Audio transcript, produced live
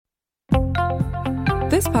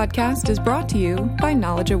This podcast is brought to you by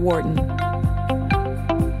Knowledge at Wharton.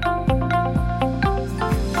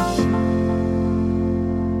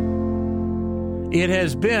 It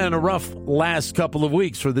has been a rough last couple of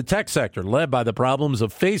weeks for the tech sector, led by the problems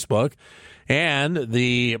of Facebook and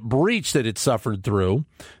the breach that it suffered through.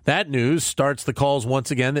 That news starts the calls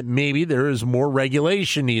once again that maybe there is more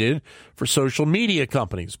regulation needed for social media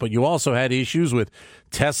companies. But you also had issues with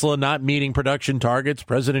Tesla not meeting production targets,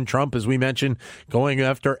 President Trump, as we mentioned, going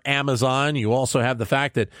after Amazon. You also have the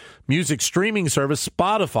fact that music streaming service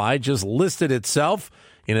Spotify just listed itself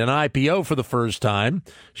in an IPO for the first time.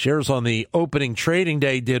 Shares on the opening trading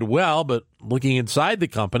day did well, but looking inside the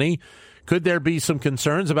company, could there be some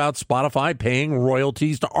concerns about Spotify paying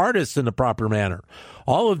royalties to artists in the proper manner?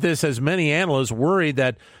 All of this has many analysts worried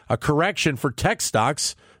that a correction for tech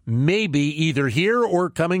stocks may be either here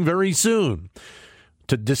or coming very soon.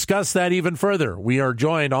 To discuss that even further, we are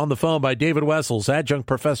joined on the phone by David Wessels, adjunct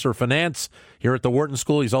professor of finance here at the Wharton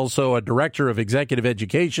School. He's also a director of executive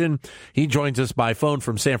education. He joins us by phone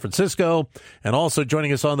from San Francisco. And also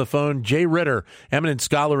joining us on the phone, Jay Ritter, eminent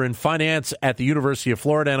scholar in finance at the University of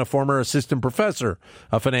Florida and a former assistant professor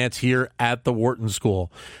of finance here at the Wharton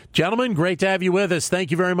School. Gentlemen, great to have you with us.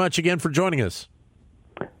 Thank you very much again for joining us.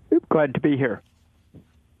 Glad to be here.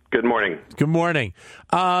 Good morning. Good morning.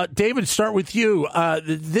 David, start with you.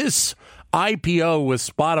 This IPO with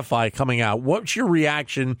Spotify coming out, what's your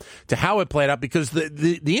reaction to how it played out? Because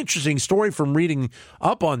the interesting story from reading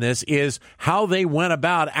up on this is how they went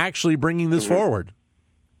about actually bringing this forward.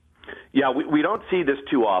 Yeah, we don't see this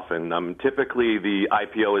too often. Typically, the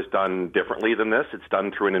IPO is done differently than this. It's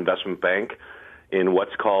done through an investment bank in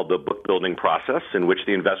what's called the book building process, in which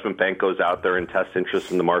the investment bank goes out there and tests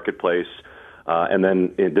interest in the marketplace, and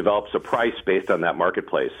then it develops a price based on that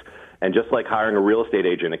marketplace. And just like hiring a real estate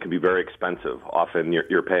agent, it can be very expensive. Often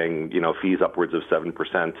you're paying, fees upwards of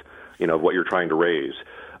 7%, of what you're trying to raise.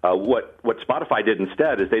 What Spotify did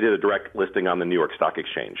instead is they did a direct listing on the New York Stock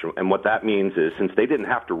Exchange. And what that means is, since they didn't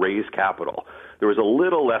have to raise capital, there was a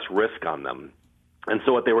little less risk on them. And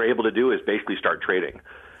so what they were able to do is basically start trading.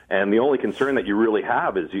 And the only concern that you really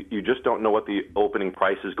have is you just don't know what the opening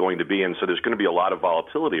price is going to be, and so there's going to be a lot of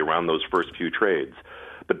volatility around those first few trades.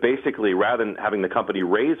 But basically, rather than having the company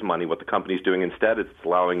raise money, what the company's doing instead is it's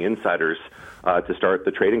allowing insiders to start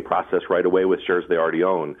the trading process right away with shares they already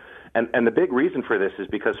own. And the big reason for this is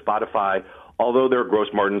because Spotify, although their gross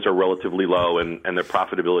margins are relatively low and their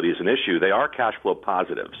profitability is an issue, they are cash flow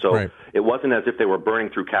positive. So It wasn't as if they were burning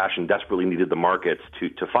through cash and desperately needed the markets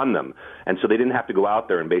to fund them. And so they didn't have to go out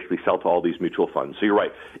there and basically sell to all these mutual funds. So you're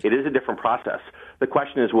right. It is a different process. The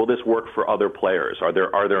question is, will this work for other players? Are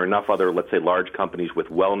there enough other, let's say, large companies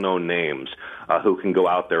with well-known names who can go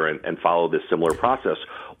out there and follow this similar process?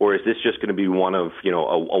 Or is this just going to be one of, a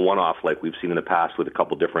one-off like we've seen in the past with a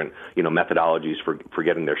couple different, methodologies for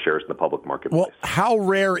getting their shares in the public marketplace? Well, how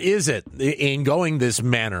rare is it in going this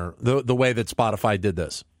manner, the way that Spotify did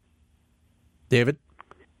this? David?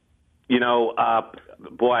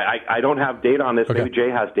 I don't have data on this. Okay. Maybe Jay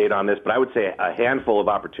has data on this, but I would say a handful of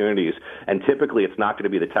opportunities. And typically, it's not going to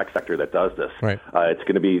be the tech sector that does this. Right. It's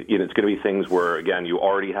going to be, it's going to be things where, again, you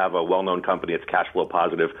already have a well-known company. It's cash flow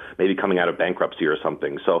positive, maybe coming out of bankruptcy or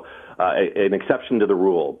something. So, an exception to the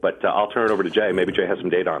rule. But I'll turn it over to Jay. Maybe Jay has some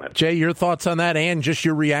data on it. Jay, your thoughts on that, and just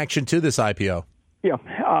your reaction to this IPO? Yeah.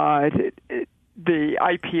 The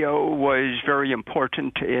IPO was very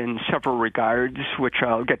important in several regards, which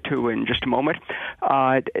I'll get to in just a moment.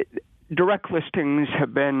 Direct listings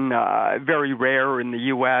have been very rare in the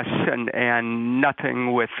U.S. and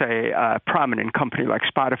nothing with a prominent company like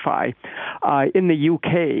Spotify. In the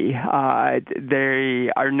U.K., they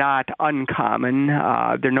are not uncommon.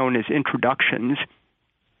 They're known as introductions.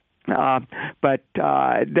 But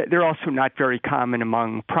they're also not very common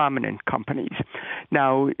among prominent companies.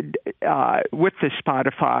 Now, with the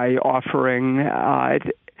Spotify offering,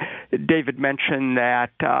 David mentioned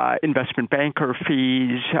that investment banker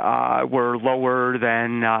fees were lower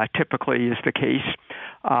than typically is the case.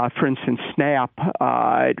 For instance, Snap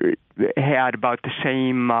had about the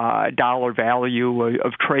same dollar value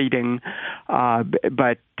of trading,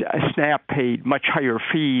 but Snap paid much higher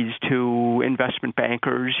fees to investment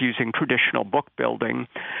bankers using traditional book building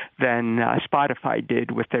than Spotify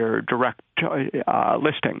did with their direct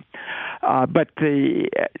listing. But the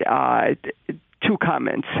two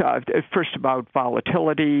comments. First about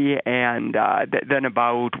volatility, and then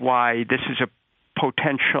about why this is a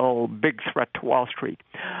potential big threat to Wall Street.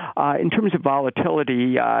 In terms of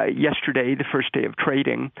volatility, yesterday, the first day of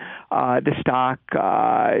trading, the stock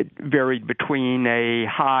varied between a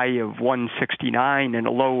high of 169 and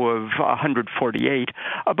a low of 148,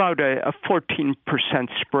 about a 14%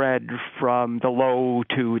 spread from the low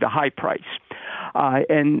to the high price.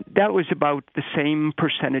 And that was about the same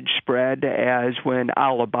percentage spread as when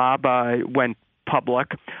Alibaba went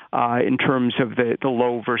public in terms of the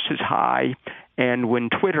low versus high, and when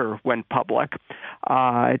Twitter went public.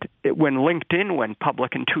 When LinkedIn went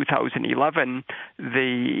public in 2011,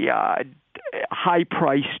 the high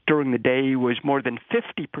price during the day was more than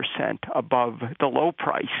 50% above the low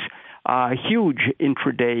price. Huge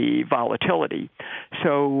intraday volatility.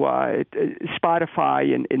 So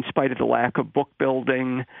Spotify, in spite of the lack of book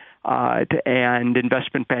building and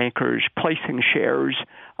investment bankers placing shares,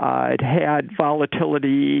 it had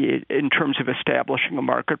volatility in terms of establishing a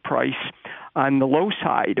market price on the low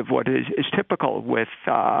side of what is typical with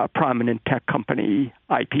prominent tech company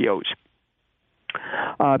IPOs.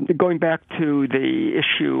 Going back to the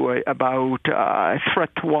issue about threat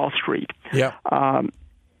to Wall Street. Yeah.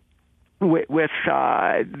 With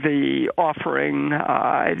the offering,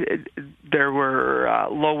 there were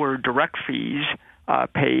lower direct fees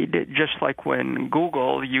paid, just like when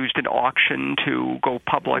Google used an auction to go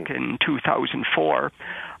public in 2004.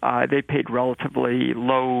 They paid relatively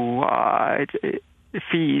low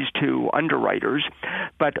fees to underwriters,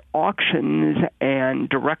 but auctions and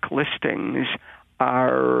direct listings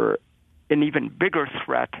are an even bigger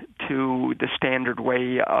threat to the standard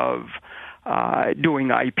way of doing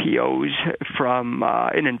IPOs from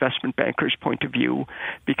an investment banker's point of view,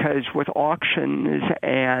 because with auctions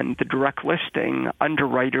and the direct listing,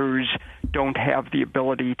 underwriters don't have the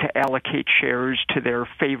ability to allocate shares to their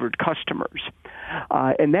favored customers.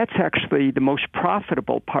 And that's actually the most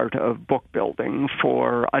profitable part of book building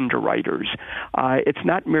for underwriters. It's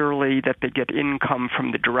not merely that they get income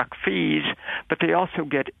from the direct fees, but they also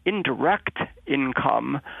get indirect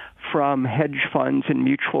income from hedge funds and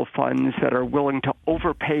mutual funds that are willing to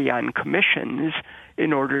overpay on commissions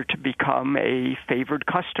in order to become a favored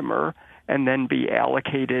customer and then be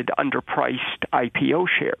allocated underpriced IPO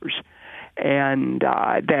shares. And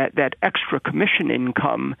that extra commission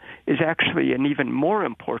income is actually an even more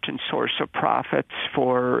important source of profits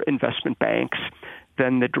for investment banks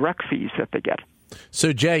than the direct fees that they get.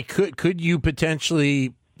 So, Jay, could you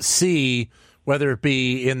potentially see, whether it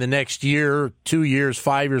be in the next year, 2 years,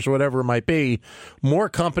 5 years, whatever it might be, more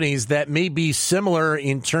companies that may be similar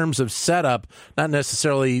in terms of setup, not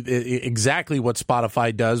necessarily exactly what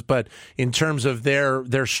Spotify does, but in terms of their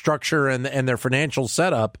structure and their financial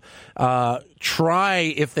setup,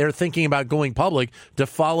 try, if they're thinking about going public, to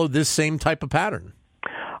follow this same type of pattern?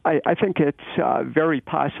 I think it's very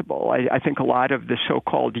possible. I think a lot of the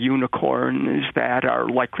so-called unicorns that are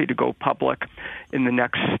likely to go public in the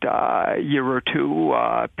next year or two,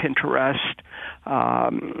 Pinterest,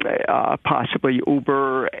 possibly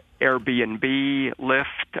Uber, Airbnb,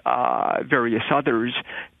 Lyft, various others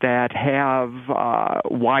that have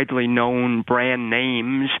widely known brand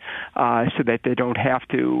names so that they don't have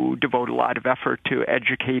to devote a lot of effort to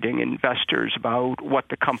educating investors about what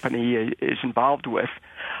the company is involved with,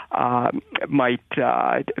 might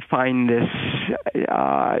find this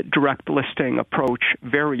direct listing approach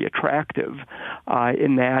very attractive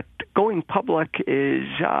in that going public is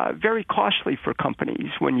very costly for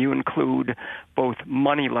companies when you include both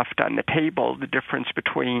money left on the table, the difference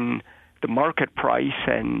between the market price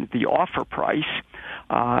and the offer price,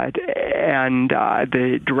 and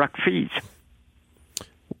the direct fees.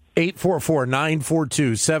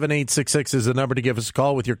 844-942-7866 is the number to give us a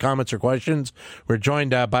call with your comments or questions. We're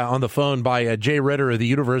joined on the phone by Jay Ritter of the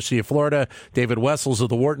University of Florida, David Wessels of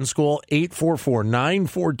the Wharton School.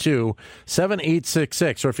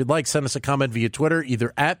 844-942-7866. Or if you'd like, send us a comment via Twitter,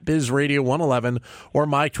 either at BizRadio111 or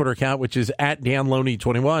my Twitter account, which is at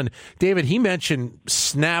DanLoney21. David, he mentioned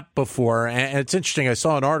Snap before, and it's interesting. I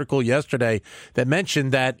saw an article yesterday that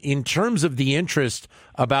mentioned that in terms of the interest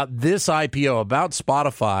about this IPO, about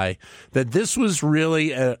Spotify, that this was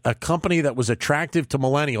really a company that was attractive to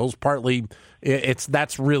millennials. Partly,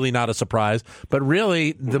 that's really not a surprise, but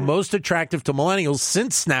really the most attractive to millennials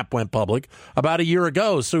since Snap went public about a year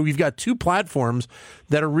ago. So we've got two platforms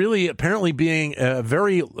that are really apparently being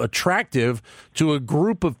very attractive to a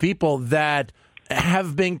group of people that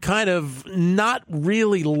have been kind of not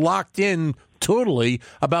really locked in totally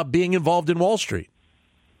about being involved in Wall Street.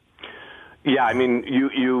 Yeah, I mean,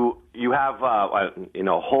 you have a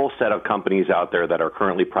whole set of companies out there that are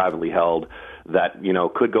currently privately held that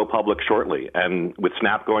could go public shortly. And with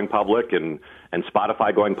Snap going public and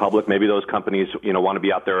Spotify going public, maybe those companies want to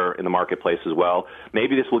be out there in the marketplace as well.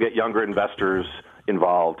 Maybe this will get younger investors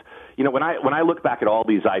involved. When I look back at all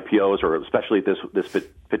these IPOs, or especially this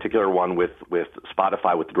particular one with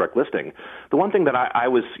Spotify with the direct listing, the one thing that I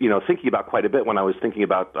was thinking about quite a bit when I was thinking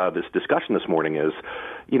about this discussion this morning is,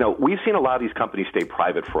 we've seen a lot of these companies stay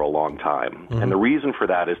private for a long time, and the reason for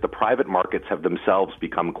that is the private markets have themselves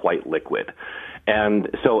become quite liquid. And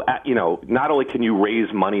so, not only can you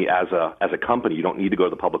raise money as a company, you don't need to go to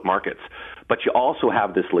the public markets, but you also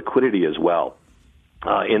have this liquidity as well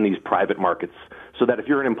in these private markets, so that if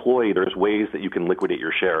you're an employee, there's ways that you can liquidate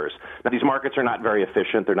your shares. Now, these markets are not very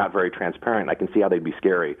efficient. They're not very transparent. I can see how they'd be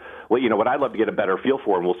scary. Well, what I'd love to get a better feel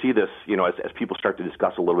for, and we'll see this, as people start to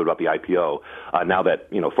discuss a little bit about the IPO, now that,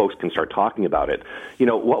 folks can start talking about it.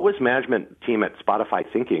 What was management team at Spotify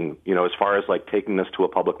thinking, as far as like taking this to a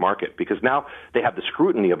public market? Because now they have the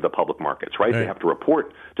scrutiny of the public markets, right? They have to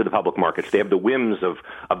report to the public markets. They have the whims of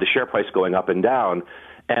the share price going up and down.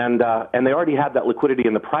 And they already had that liquidity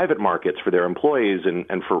in the private markets for their employees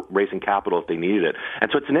and for raising capital if they needed it. And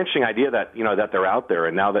so it's an interesting idea that that they're out there,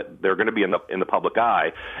 and now that they're going to be in the public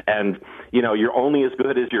eye, and you're only as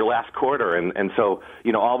good as your last quarter. And so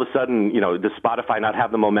all of a sudden does Spotify not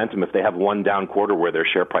have the momentum if they have one down quarter where their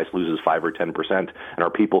share price loses 5 or 10%, and are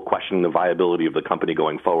people questioning the viability of the company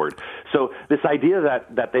going forward? So this idea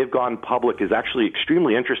that they've gone public is actually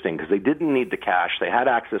extremely interesting, because they didn't need the cash, they had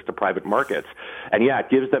access to private markets, and it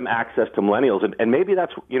gives them access to millennials, and maybe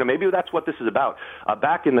that's what this is about.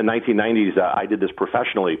 Back in the 1990s, I did this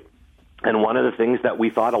professionally. And one of the things that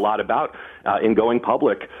we thought a lot about in going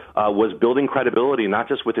public was building credibility, not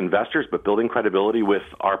just with investors, but building credibility with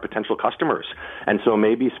our potential customers. And so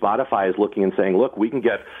maybe Spotify is looking and saying, look, we can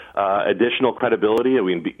get additional credibility, and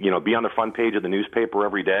we can be on the front page of the newspaper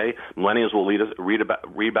every day. Millennials will read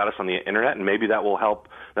about us on the internet, and maybe that will help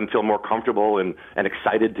them feel more comfortable and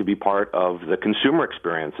excited to be part of the consumer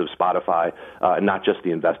experience of Spotify, not just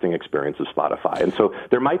the investing experience of Spotify. And so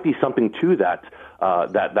there might be something to that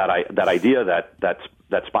idea that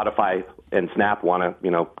Spotify and Snap want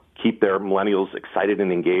to keep their millennials excited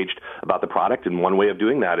and engaged about the product, and one way of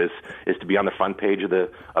doing that is to be on the front page of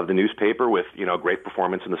the newspaper with great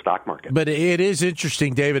performance in the stock market. But it is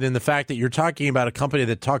interesting, David, in the fact that you're talking about a company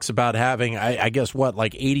that talks about having, I guess,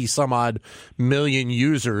 like 80 some odd million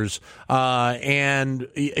users, and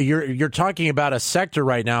you're talking about a sector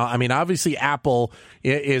right now. I mean, obviously Apple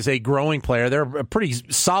is a growing player. They're a pretty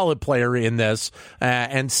solid player in this,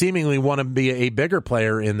 and seemingly want to be a bigger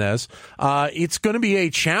player in this. It's going to be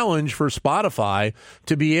a challenge for Spotify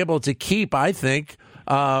to be able to keep, I think,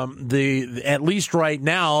 at least right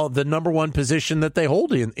now, the number one position that they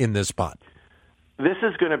hold in this spot. This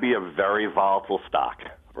is going to be a very volatile stock,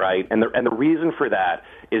 right? And the reason for that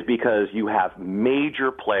is because you have major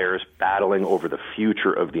players battling over the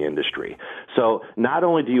future of the industry. So not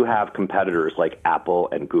only do you have competitors like Apple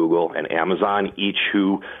and Google and Amazon, each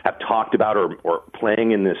who have talked about or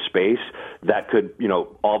playing in this space that could,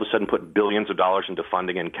 all of a sudden put billions of dollars into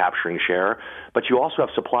funding and capturing share, but you also have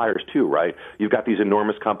suppliers too, right? You've got these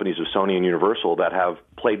enormous companies of Sony and Universal that have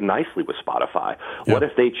played nicely with Spotify. Yeah. What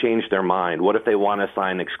if they change their mind? What if they want to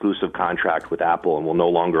sign an exclusive contract with Apple and will no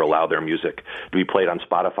longer allow their music to be played on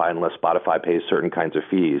Spotify unless Spotify pays certain kinds of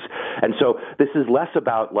fees? And so this is less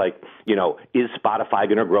about is Spotify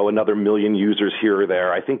going to grow another million users here or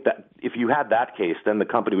there? I think that if you had that case, then the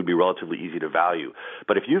company would be relatively easy to value.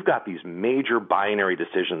 But if you've got these major binary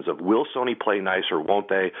decisions of will Sony play nice or won't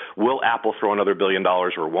they? Will Apple throw another $1 billion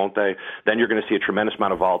or won't they? Then you're going to see a tremendous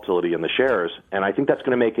amount of volatility in the shares. And I think that's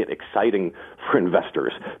going to make it exciting for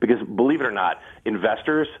investors, because believe it or not,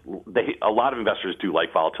 a lot of investors do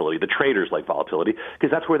like volatility. The traders like volatility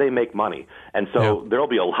because that's where they make money. And so there'll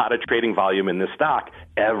be a lot of trading volume in this stock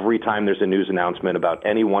every time there's a news announcement about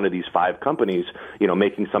any one of these 5 companies,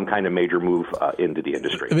 making some kind of major move into the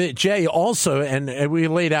industry. Jay, also, and we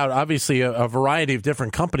laid out obviously a variety of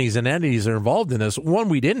different companies and entities that are involved in this. One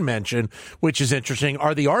we didn't mention, which is interesting,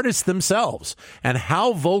 are the artists themselves and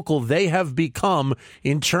how vocal they have become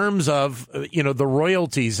in terms of the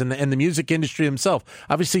royalties and the music industry himself.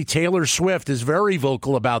 Obviously, Taylor Swift is very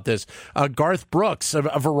vocal about this. Garth Brooks,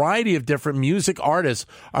 a variety of different music artists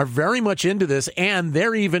are very much into this, and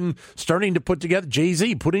they're even starting to put together,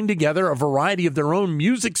 Jay-Z putting together a variety of their own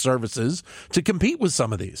music services to compete with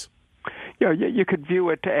some of these. You could view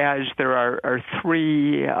it as there are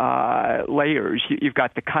 3 layers. You've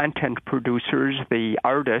got the content producers, the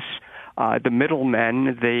artists, the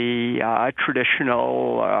middlemen, the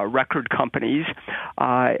traditional record companies,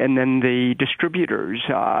 and then the distributors,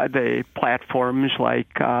 the platforms like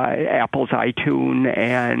Apple's iTunes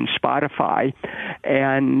and Spotify,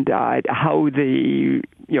 and how there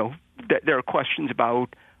are questions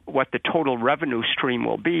about what the total revenue stream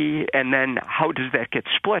will be, and then how does that get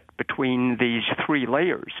split between these three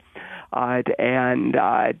layers? And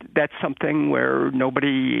that's something where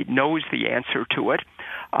nobody knows the answer to it.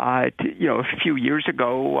 A few years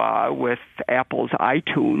ago with Apple's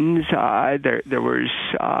iTunes, there was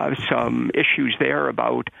some issues there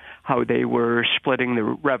about how they were splitting the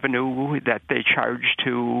revenue that they charged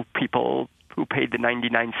to people who paid the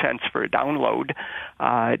 99 cents for a download,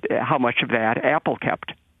 how much of that Apple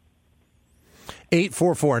kept.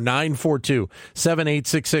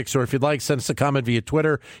 844-942-7866, or if you'd like, send us a comment via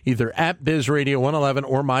Twitter, either at BizRadio111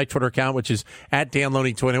 or my Twitter account, which is at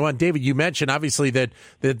DanLoney21. David, you mentioned, obviously, that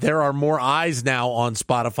there are more eyes now on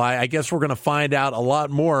Spotify. I guess we're going to find out a lot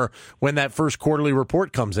more when that first quarterly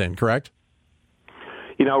report comes in, correct?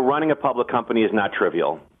 Running a public company is not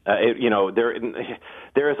trivial.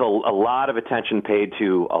 There is a lot of attention paid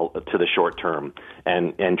to the short term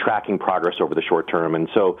and tracking progress over the short term, and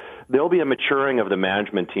so there'll be a maturing of the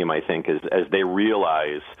management team, I think, as they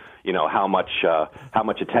realize how much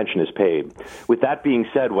attention is paid. With that being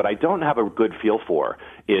said, what I don't have a good feel for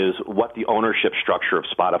is what the ownership structure of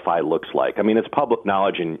Spotify looks like. I mean, it's public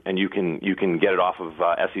knowledge, and you can get it off of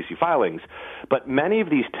SEC filings. But many of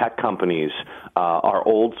these tech companies are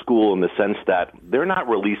old school in the sense that they're not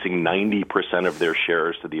releasing 90% of their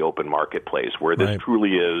shares to the open marketplace, where this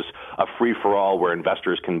truly is a free-for-all where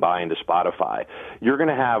investors can buy into Spotify. You're going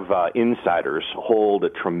to have insiders hold a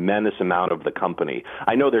tremendous amount of the company.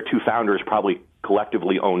 I know their two founders probably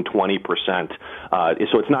collectively own 20%.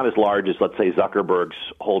 So it's not as large as, let's say, Zuckerberg's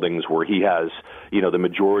holdings, where he has, the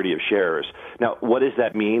majority of shares. Now, what does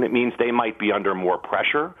that mean? It means they might be under more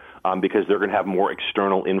pressure because they're going to have more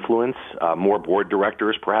external influence, more board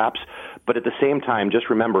directors perhaps. But at the same time, just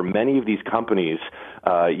remember, many of these companies,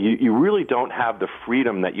 you really don't have the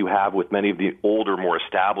freedom that you have with many of the older, more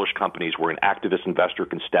established companies where an activist investor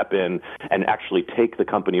can step in and actually take the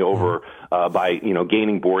company over by,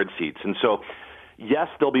 gaining board seats. And so, yes,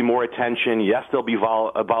 there'll be more attention. Yes, there'll be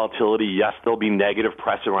volatility. Yes, there'll be negative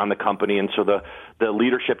press around the company. And so the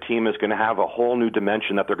leadership team is going to have a whole new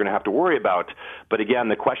dimension that they're going to have to worry about. But again,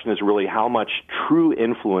 the question is really how much true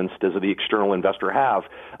influence does the external investor have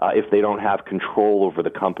if they don't have control over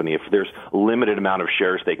the company, if there's a limited amount of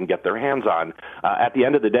shares they can get their hands on. At the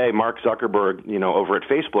end of the day, Mark Zuckerberg, over at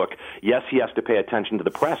Facebook, yes, he has to pay attention to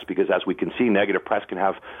the press because, as we can see, negative press can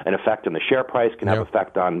have an effect on the share price, can have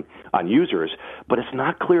effect on users. But it's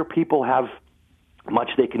not clear people have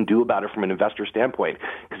much they can do about it from an investor standpoint,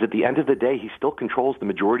 because at the end of the day, he still controls the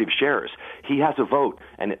majority of shares. He has a vote,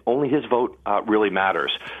 and only his vote really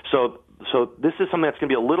matters. So this is something that's going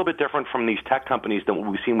to be a little bit different from these tech companies than what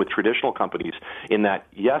we've seen with traditional companies, in that,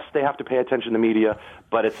 yes, they have to pay attention to media,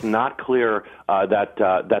 but it's not clear that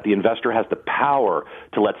the investor has the power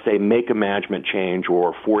to, let's say, make a management change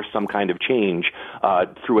or force some kind of change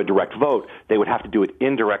through a direct vote. They would have to do it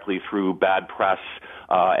indirectly through bad press,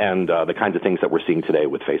 and the kinds of things that we're seeing today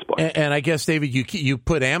with Facebook. And I guess, David, you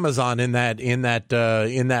put Amazon in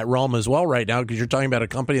that realm as well right now, because you're talking about a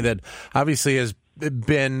company that obviously has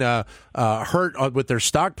been hurt with their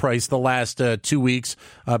stock price the last 2 weeks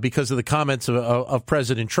because of the comments of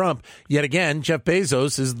President Trump. Yet again, Jeff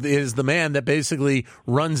Bezos is the man that basically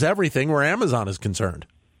runs everything where Amazon is concerned.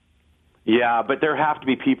 Yeah, but there have to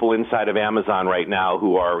be people inside of Amazon right now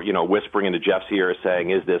who are, whispering into Jeff's ear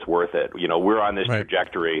saying, is this worth it? We're on this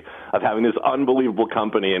trajectory of having this unbelievable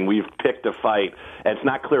company, and we've picked a fight. And it's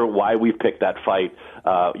not clear why we've picked that fight,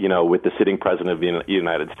 with the sitting president of the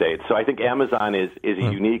United States. So I think Amazon is in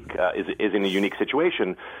a unique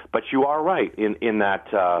situation. But you are right in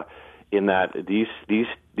that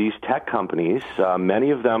these tech companies,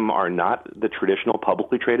 many of them are not the traditional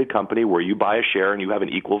publicly traded company where you buy a share and you have an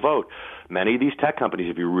equal vote. Many of these tech companies,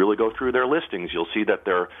 if you really go through their listings, you'll see that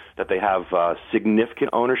they have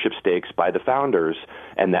significant ownership stakes by the founders,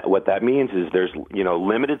 and that what that means is there's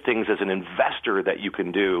limited things as an investor that you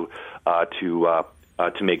can do to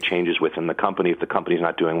make changes within the company if the company's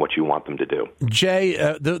not doing what you want them to do.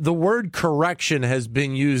 Jay, the word correction has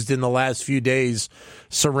been used in the last few days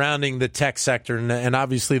surrounding the tech sector, and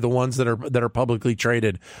obviously the ones that are publicly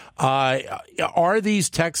traded. Are these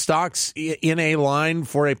tech stocks in a line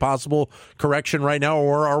for a possible correction right now,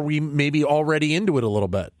 or are we maybe already into it a little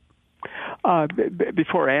bit?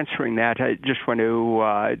 Before answering that, I just want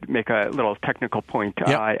to make a little technical point.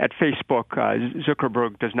 Yep. At Facebook,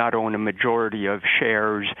 Zuckerberg does not own a majority of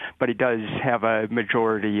shares, but he does have a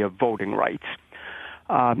majority of voting rights.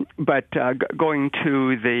 But going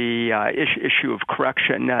to the issue of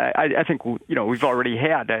correction, I think we've already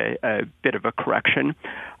had a bit of a correction,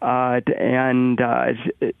 and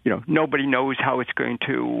nobody knows how it's going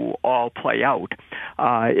to all play out.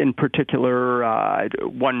 In particular,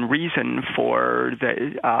 one reason for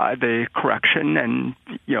the correction, and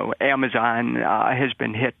Amazon has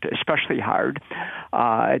been hit especially hard,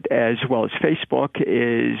 as well as Facebook,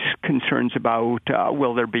 is concerns about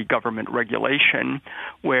will there be government regulation,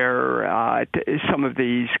 where some of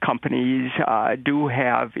these companies do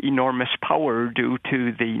have enormous power due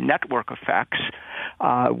to the network effects,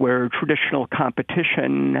 where traditional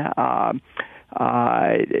competition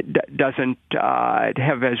doesn't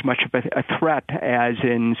have as much of a threat as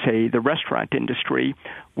in, say, the restaurant industry,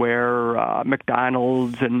 where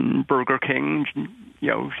McDonald's and Burger King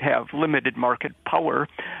have limited market power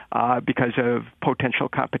because of potential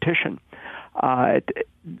competition.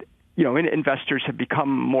 Investors have become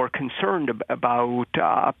more concerned about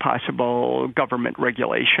possible government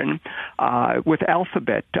regulation. With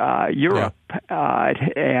Alphabet, Europe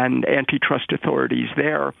and antitrust authorities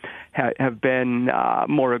there have been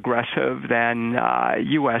more aggressive than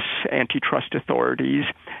U.S. antitrust authorities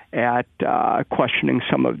at questioning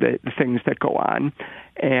some of the things that go on.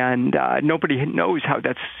 And nobody knows how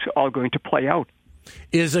that's all going to play out.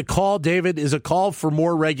 Is a call, David, for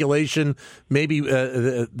more regulation maybe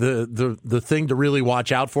the thing to really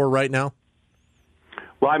watch out for right now?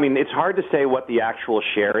 Well, I mean, it's hard to say what the actual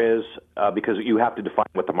share is because you have to define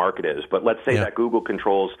what the market is. But let's say that Google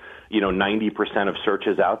controls, 90% of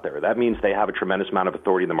searches out there. That means they have a tremendous amount of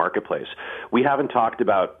authority in the marketplace. We haven't talked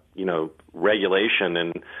about, regulation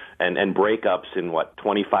and breakups in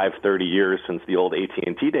 25, 30 years since the old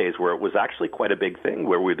AT&T days, where it was actually quite a big thing,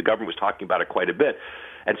 where the government was talking about it quite a bit.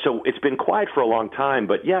 And so it's been quiet for a long time,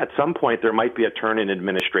 but at some point there might be a turn in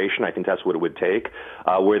administration. I think that's what it would take,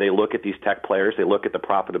 where they look at these tech players, they look at the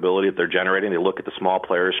profitability that they're generating, they look at the small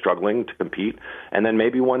players struggling to compete, and then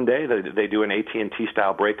maybe one day they do an AT&T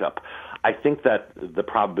style breakup. I think that the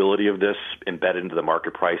probability of this embedded into the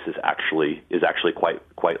market price is actually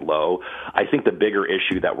quite low. I think the bigger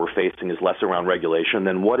issue that we're facing is less around regulation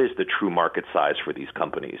than what is the true market size for these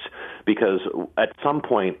companies. Because at some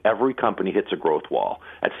point, every company hits a growth wall.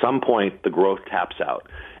 At some point, the growth taps out.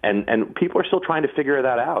 And people are still trying to figure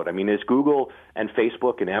that out. I mean, is Google and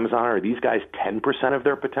Facebook and Amazon, are these guys 10% of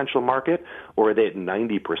their potential market, or are they at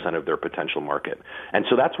 90% of their potential market? And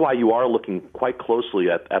so that's why you are looking quite closely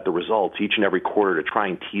at the results each and every quarter to try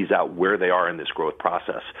and tease out where they are in this growth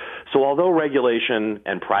process. So although regulation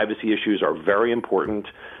and privacy issues are very important,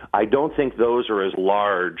 I don't think those are as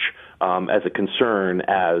large as a concern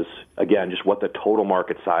as, again, just what the total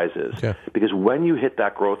market size is. Yeah. Because when you hit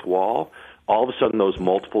that growth wall, all of a sudden those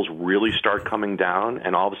multiples really start coming down,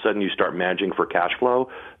 and all of a sudden you start managing for cash flow.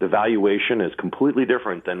 The valuation is completely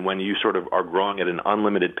different than when you sort of are growing at an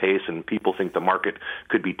unlimited pace and people think the market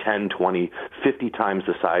could be 10, 20, 50 times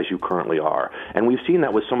the size you currently are. And we've seen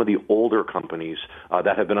that with some of the older companies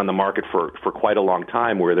that have been on the market for quite a long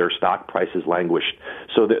time, where their stock prices languished.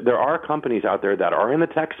 So there are companies out there that are in the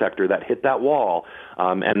tech sector that hit that wall,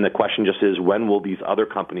 and the question just is, when will these other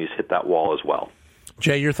companies hit that wall as well?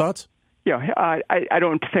 Jay, your thoughts? Yeah, I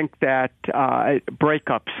don't think that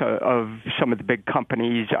breakups of some of the big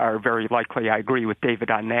companies are very likely. I agree with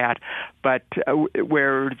David on that. But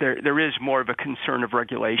where there is more of a concern of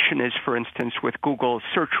regulation is, for instance, with Google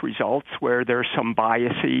search results, where there are some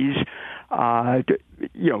biases.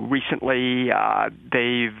 Recently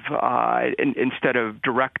they've instead of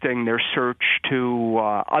directing their search to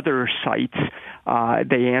other sites,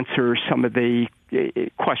 they answer some of the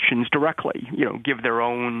questions directly. Give their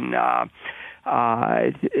own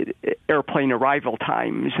airplane arrival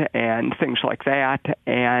times and things like that,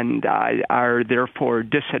 and are therefore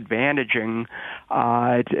disadvantaging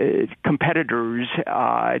competitors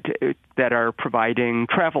that are providing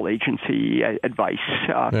travel agency advice,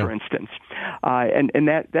 for instance. And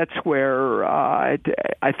that's where I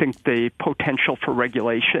think the potential for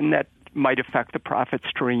regulation that might affect the profit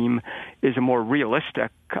stream is a more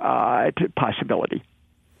realistic possibility.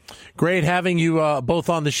 Great having you both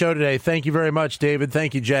on the show today. Thank you very much, David.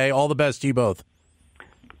 Thank you, Jay. All the best to you both.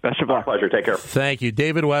 Best of luck. My pleasure. Take care. Thank you.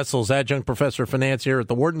 David Wessels, adjunct professor of finance here at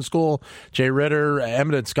the Wharton School. Jay Ritter,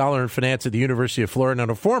 eminent scholar in finance at the University of Florida and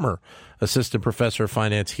a former assistant professor of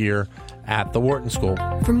finance here at the Wharton School.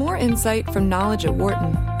 For more insight from Knowledge at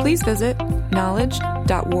Wharton, please visit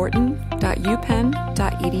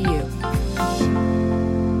knowledge.wharton.upenn.edu.